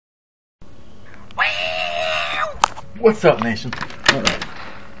What's up, nation? Alright.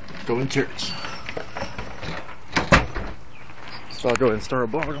 Going to church. So I'll go ahead and start a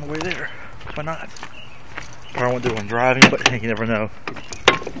vlog on the way there. Why not? Or I won't do it when driving, but you never know.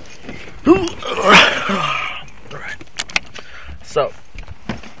 Alright. So,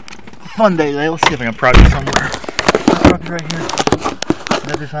 fun day today. Let's see if I can prop you somewhere. Prop you right here.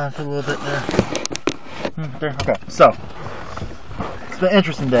 That'd be fine for a little bit there. There. Okay. So, it's been an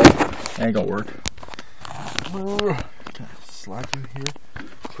interesting day. Ain't gonna work. Can I slide you here?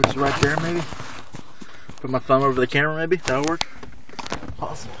 Put you right there, maybe? Put my thumb over the camera, maybe? That'll work?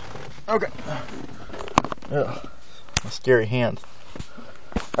 Awesome. Okay. Ugh. My scary hand.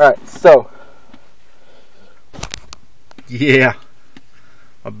 Alright, so. Yeah.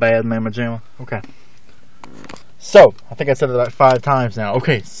 My bad, Mama Jamma. Okay. So, I think I said it like 5 times now.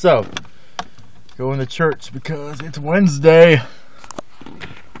 Okay, so. Going to church because it's Wednesday.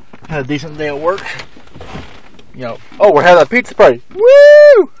 Had a decent day at work. You know, oh, we're having a pizza party.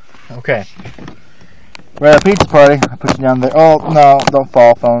 Woo! Okay. We're at a pizza party. I put you down there. Oh, no, don't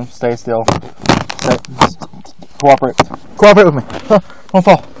fall, phone. Stay still. Just cooperate. Cooperate with me. Don't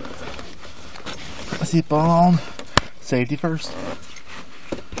fall. Seatbelt on. Safety first.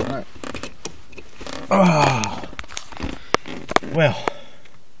 Alright. Oh. Well.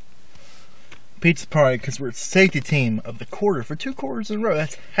 Pizza party because we're the safety team of the quarter for 2 quarters in a row.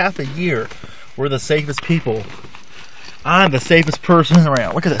 That's half a year. We're the safest people. I'm the safest person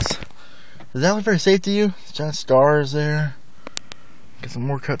around. Look at this. Does that look very safe to you? Giant scars there. Get some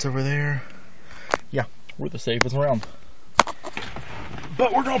more cuts over there. Yeah, we're the safest around.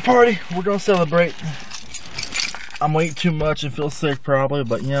 But we're gonna party. We're gonna celebrate. I'm eating too much and feel sick probably,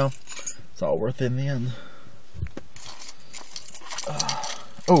 but you know, it's all worth it in the end.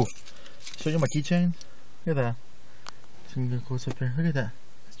 Oh. Show you my keychain. Look at that. So you can go close up there. Look at that.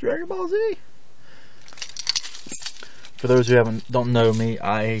 It's Dragon Ball Z. For those who don't know me,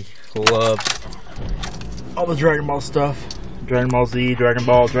 I love all the Dragon Ball stuff. Dragon Ball Z, Dragon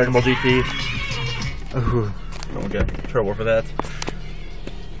Ball GT. Ooh, don't get in trouble for that.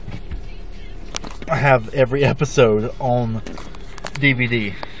 I have every episode on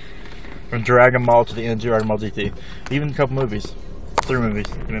DVD. From Dragon Ball to the end of Dragon Ball GT. Even a couple movies. 3 movies,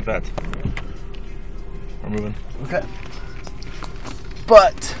 in fact. We're moving. Okay.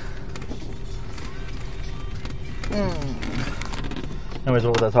 But. Anyways,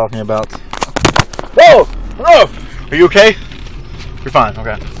 what was I talking about? Whoa! Hello! Are you okay? You're fine,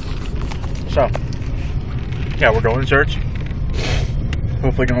 okay. So. Yeah, we're going to church.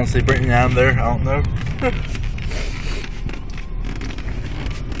 Hopefully, gonna see Brittany down there. I don't know.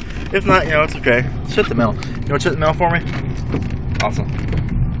 If not, you know, it's okay. Shut the mail. You want to shut the mail for me? Awesome.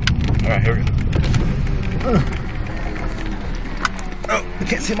 Alright, here we go. Oh, I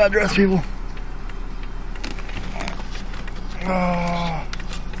can't see my dress, people. Oh,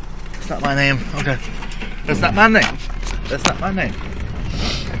 that's not my name. Okay. That's not my name. That's not my name.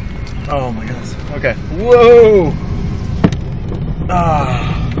 Oh my goodness. Okay. Whoa!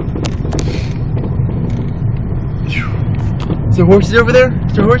 Ah. Is there horses over there?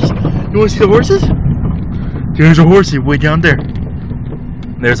 Is there horses? You want to see the horses? There's a horsey way down there.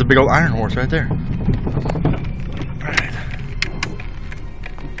 There's a big old iron horse right there. Alright.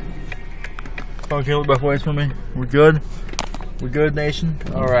 Phone can look both ways for me. We're good. We're good, nation.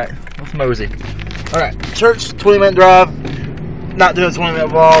 Alright. Let's mosey. Alright. Church, 20-minute drive. Not doing a 20-minute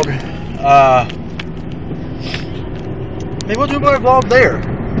vlog. Maybe we'll do more vlog there.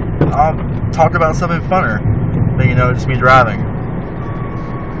 I'll talk about something funner than, you know, just me driving.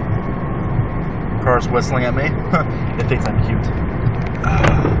 Car's whistling at me. It thinks I'm cute.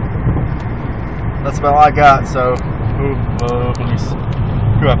 That's about all I got, so please.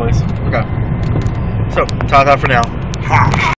 Goodbye, please. Okay. So, ta-ta for now.